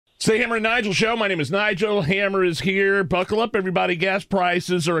It's the Hammer and Nigel show. My name is Nigel. Hammer is here. Buckle up, everybody. Gas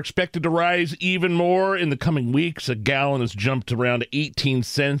prices are expected to rise even more in the coming weeks. A gallon has jumped around 18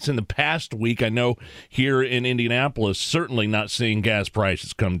 cents in the past week. I know here in Indianapolis, certainly not seeing gas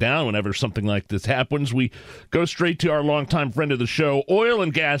prices come down. Whenever something like this happens, we go straight to our longtime friend of the show, oil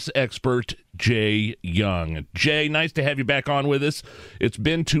and gas expert, Jay Young. Jay, nice to have you back on with us. It's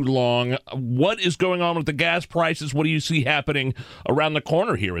been too long. What is going on with the gas prices? What do you see happening around the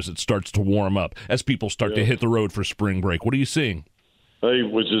corner here as it starts to warm up, as people start to hit the road for spring break? What are you seeing? Hey,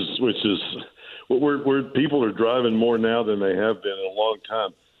 which is where people are driving more now than they have been in a long time.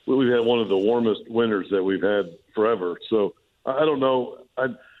 We've had one of the warmest winters that we've had forever. So I don't know.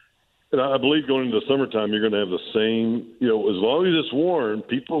 I believe going into the summertime, you're going to have the same, as long as it's warm,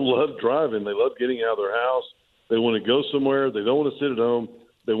 people love driving. They love getting out of their house. They want to go somewhere. They don't want to sit at home.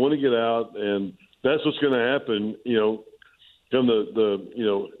 They want to get out. And that's what's going to happen, come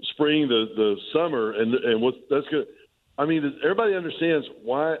the spring, the summer. And what that's good. I mean, everybody understands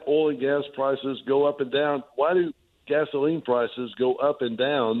why oil and gas prices go up and down. Why do gasoline prices go up and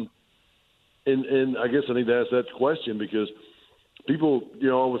down? And I guess I need to ask that question because people,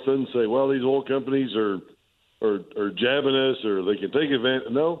 all of a sudden say, well, these oil companies are jabbing us or they can take advantage.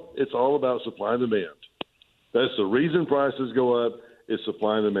 No, it's all about supply and demand. That's the reason prices go up is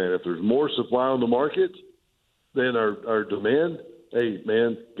supply and demand. If there's more supply on the market than our demand, hey,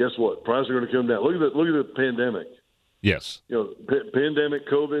 man, guess what? Prices are going to come down. Look at the pandemic. Yes. Pandemic,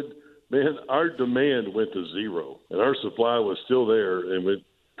 COVID, man, our demand went to zero and our supply was still there and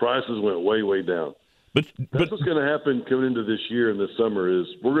prices went way, way down. But that's what's going to happen coming into this year and this summer is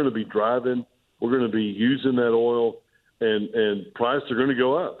we're going to be driving, we're going to be using that oil, and prices are going to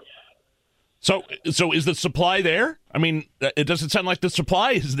go up. So is the supply there? I mean, it doesn't sound like the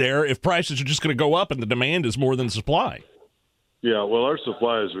supply is there if prices are just going to go up and the demand is more than the supply. Yeah, well, our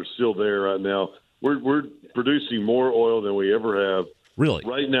supplies are still there right now. We're producing more oil than we ever have. Really?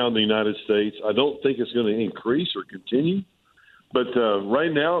 Right now in the United States. I don't think it's going to increase or continue. But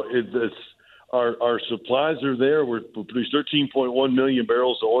right now it's our supplies are there. We produced 13.1 million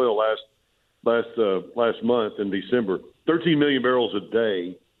barrels of oil last month in December. 13 million barrels a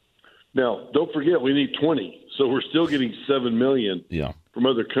day. Now, don't forget we need 20, so we're still getting 7 million from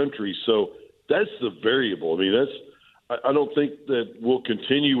other countries. So that's the variable. I mean, I don't think that we'll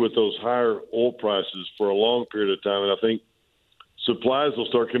continue with those higher oil prices for a long period of time, and I think supplies will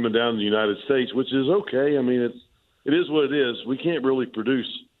start coming down in the United States, which is okay. I mean, it is what it is. We can't really produce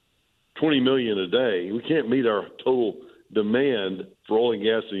 20 million a day. We can't meet our total demand for oil and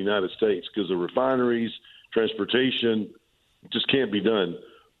gas in the United States because the refineries, transportation just can't be done.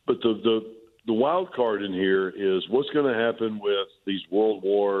 But the wild card in here is what's going to happen with these world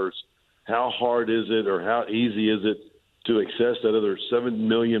wars. How hard is it or how easy is it to access that other 7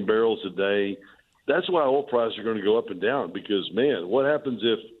 million barrels a day? That's why oil prices are going to go up and down because, man, what happens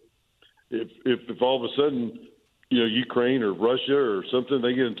if all of a sudden – Ukraine or Russia or something,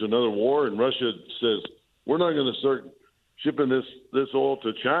 they get into another war and Russia says, we're not going to start shipping this oil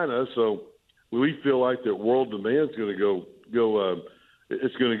to China. So we feel like that world demand is going to go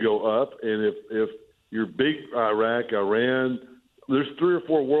it's going to go up. And if you're big Iraq, Iran, there's 3 or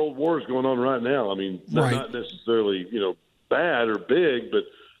 4 world wars going on right now. I mean, they're not necessarily, bad or big, but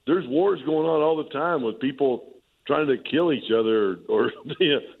there's wars going on all the time with people trying to kill each other or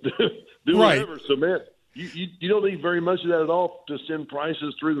do whatever. So, man, You don't need very much of that at all to send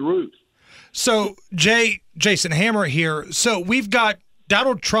prices through the roof. So, Jason Hammer here. So we've got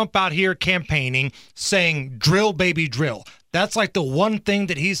Donald Trump out here campaigning, saying, drill, baby, drill. That's like the one thing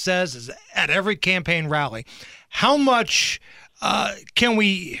that he says is at every campaign rally. How much can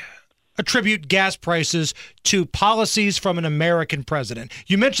we attribute gas prices to policies from an American president?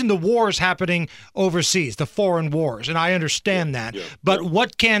 You mentioned the wars happening overseas, the foreign wars, and I understand that. But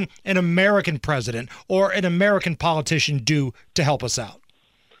what can an American president or an American politician do to help us out?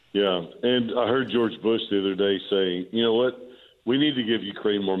 Yeah, and I heard George Bush the other day say, you know what, we need to give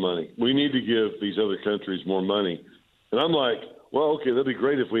Ukraine more money. We need to give these other countries more money. And I'm like, well, okay, that'd be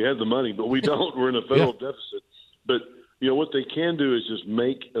great if we had the money, but we don't. We're in a federal deficit. But what they can do is just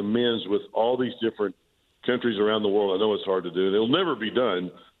make amends with all these different countries around the world. I know it's hard to do. It'll never be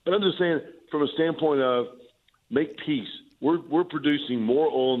done. But I'm just saying from a standpoint of make peace. We're producing more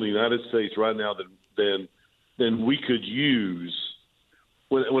oil in the United States right now than we could use.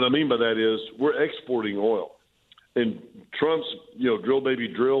 What I mean by that is we're exporting oil. And Trump's, drill, baby,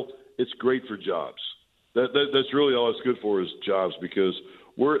 drill, it's great for jobs. That's really all it's good for is jobs because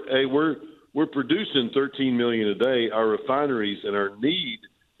we're producing 13 million a day. Our refineries and our need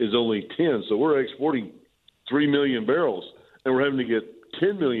is only 10. So we're exporting 3 million barrels, and we're having to get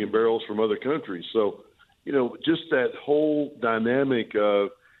 10 million barrels from other countries. So, just that whole dynamic of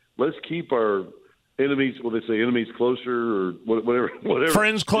let's keep our enemies, well, they say enemies closer or whatever.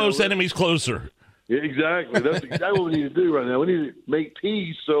 Friends close, enemies closer. Yeah, exactly. That's exactly what we need to do right now. We need to make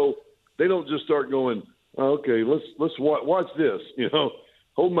peace so they don't just start going, oh, okay, let's watch this,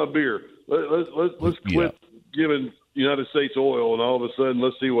 hold my beer. Let's quit giving United States oil, and all of a sudden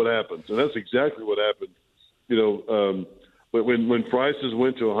let's see what happens. And that's exactly what happened. When prices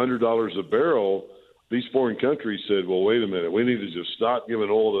went to $100 a barrel, these foreign countries said, well, wait a minute, we need to just stop giving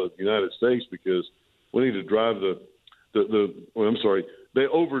oil to the United States because we need to drive they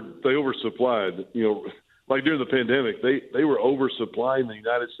oversupplied, like during the pandemic, they were oversupplying the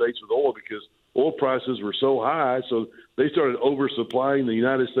United States with oil because oil prices were so high. So they started oversupplying the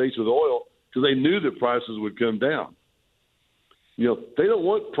United States with oil because they knew that prices would come down. They don't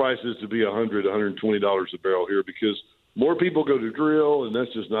want prices to be $100, $120 a barrel here because more people go to drill, and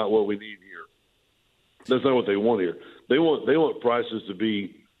that's just not what we need here. That's not what they want here. They want prices to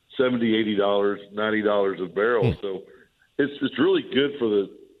be $70, $80, $90 a barrel. So it's really good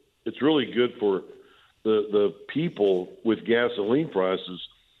for the people with gasoline prices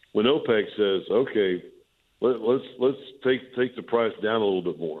when OPEC says, okay, let's take the price down a little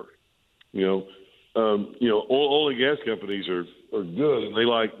bit more. Oil and gas companies are good, and they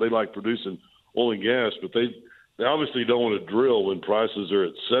like producing oil and gas, but they obviously don't want to drill when prices are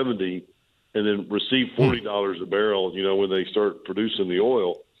at 70 and then receive $40 a barrel, when they start producing the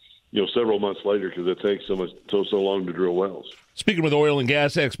oil, several months later because it takes so long to drill wells. Speaking with oil and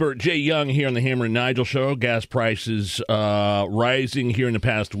gas expert Jay Young here on the Hammer and Nigel Show, gas prices rising here in the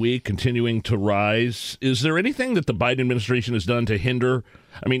past week, continuing to rise. Is there anything that the Biden administration has done to hinder?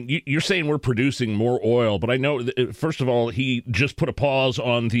 I mean, you're saying we're producing more oil, but I know, first of all, he just put a pause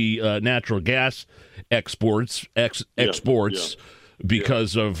on the natural gas exports.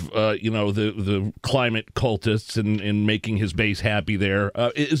 Because of the climate cultists and making his base happy there.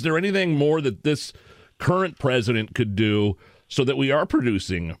 Is there anything more that this current president could do so that we are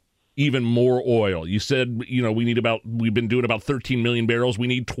producing even more oil? You said we've been doing about 13 million barrels. We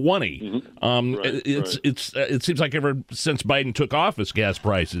need 20. It seems like ever since Biden took office, gas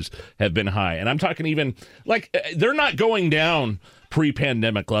prices have been high, and I'm talking even like they're not going down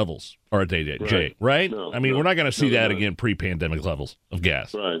pre-pandemic levels, are they, Jay? Right? No, we're not going to see that again. Pre-pandemic levels of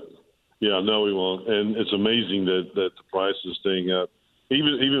gas. Right. Yeah. No, we won't. And it's amazing that the price is staying up,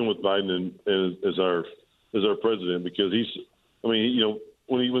 even with Biden as our president, because when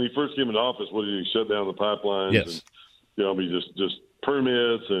he first came into office, what did he shut down the pipelines? Yes. And, just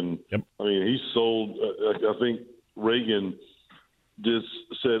permits, and yep. He sold. I think Reagan just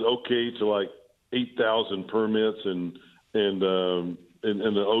said okay to like 8,000 permits and in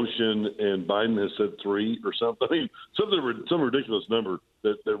the ocean, and Biden has said 3 or something. Some ridiculous number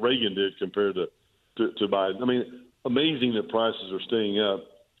that Reagan did compared to Biden. Amazing that prices are staying up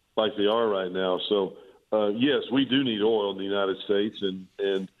like they are right now. So yes, we do need oil in the United States,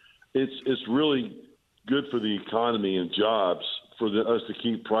 and it's really good for the economy and jobs for us to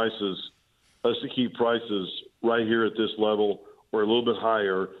keep prices right here at this level or a little bit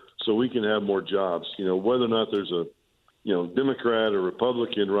higher, so we can have more jobs. Whether or not there's a Democrat or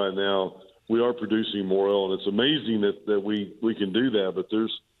Republican right now, we are producing more oil, and it's amazing that we can do that. But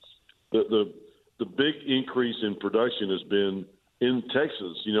there's the big increase in production has been in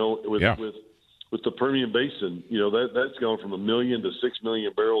Texas, with the Permian Basin. That's gone from 1 million to 6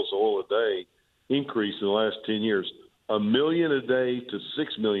 million barrels of oil a day increase in the last 10 years. 1 million a day to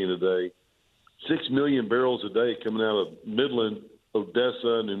 6 million a day. 6 million barrels a day coming out of Midland,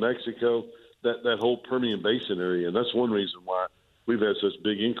 Odessa, New Mexico, that whole Permian Basin area. And that's one reason why we've had such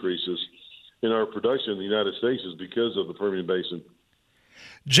big increases in our production in the United States is because of the Permian Basin.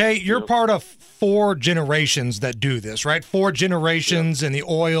 Jay, you're part of 4 generations that do this, right? 4 generations in the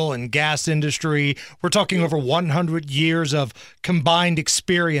oil and gas industry. We're talking over 100 years of combined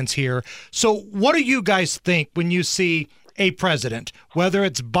experience here. So what do you guys think when you see a president, whether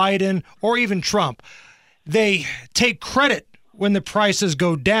it's Biden or even Trump? They take credit when the prices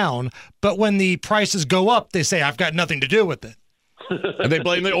go down, but when the prices go up, they say, I've got nothing to do with it. And they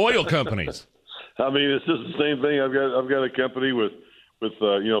blame the oil companies. It's just the same thing. I've got a company with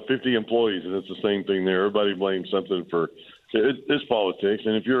 50 employees, and it's the same thing there. Everybody blames something for it's politics,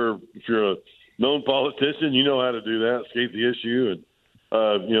 and if you're a known politician, you know how to do that, escape the issue, and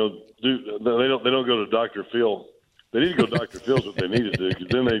they don't go to Dr. Phil. They need to go to Dr. Phil's what they need to do, because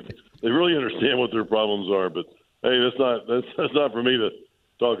then they really understand what their problems are. But hey, that's not for me to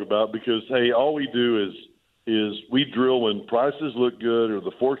talk about, because hey, all we do is we drill when prices look good or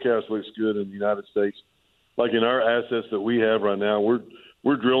the forecast looks good in the United States. like in our assets that we have right now,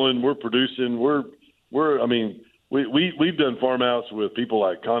 we're drilling, we're producing, we've done farm outs with people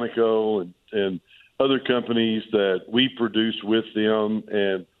like Conoco and other companies that we produce with them,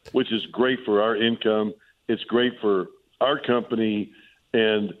 and which is great for our income. It's great for our company,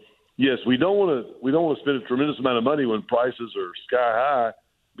 and yes, we don't want to spend a tremendous amount of money when prices are sky high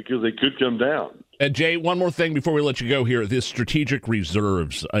because they could come down. Jay, one more thing before we let you go here. This strategic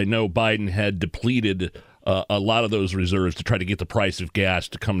reserves, I know Biden had depleted a lot of those reserves to try to get the price of gas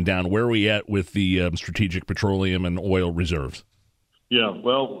to come down. Where are we at with the strategic petroleum and oil reserves? Yeah,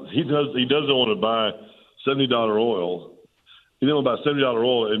 well, he doesn't want to buy $70 oil. He doesn't want to buy $70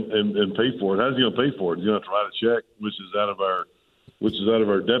 oil and pay for it. How's he going to pay for it? He's going to have to write a check, which is out of our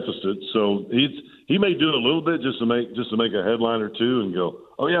deficit. So he may do it a little bit just to make a headline or two and go,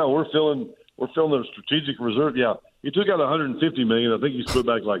 oh yeah, we're filling the strategic reserve. Yeah, he took out $150 million. I think he's put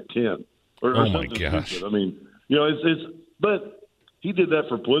back like 10. Oh my gosh! Stupid. I mean, but he did that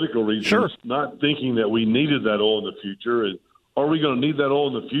for political reasons, sure, not thinking that we needed that oil in the future. And are we going to need that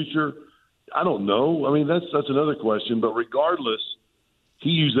oil in the future? I don't know. I mean, that's another question. But regardless,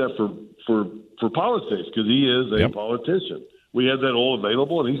 he used that for politics because he is a politician. We had that oil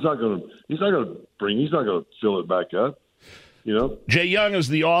available, and he's not going to fill it back up. Jay Young is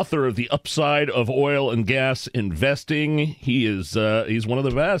the author of The Upside of Oil and Gas Investing. He is he's one of the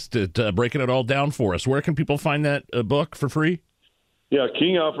best at breaking it all down for us. Where can people find that book for free? Yeah,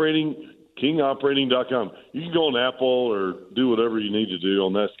 KingOperating.com. You can go on Apple or do whatever you need to do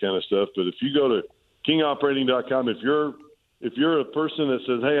on that kind of stuff. But if you go to KingOperating.com, if you're a person that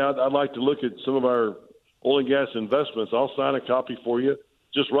says, hey, I'd like to look at some of our oil and gas investments, I'll sign a copy for you.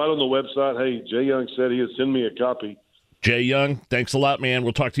 Just write on the website, hey, Jay Young said he'd send me a copy. Jay Young, thanks a lot, man.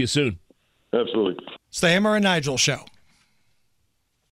 We'll talk to you soon. Absolutely. It's the Hammer and Nigel Show.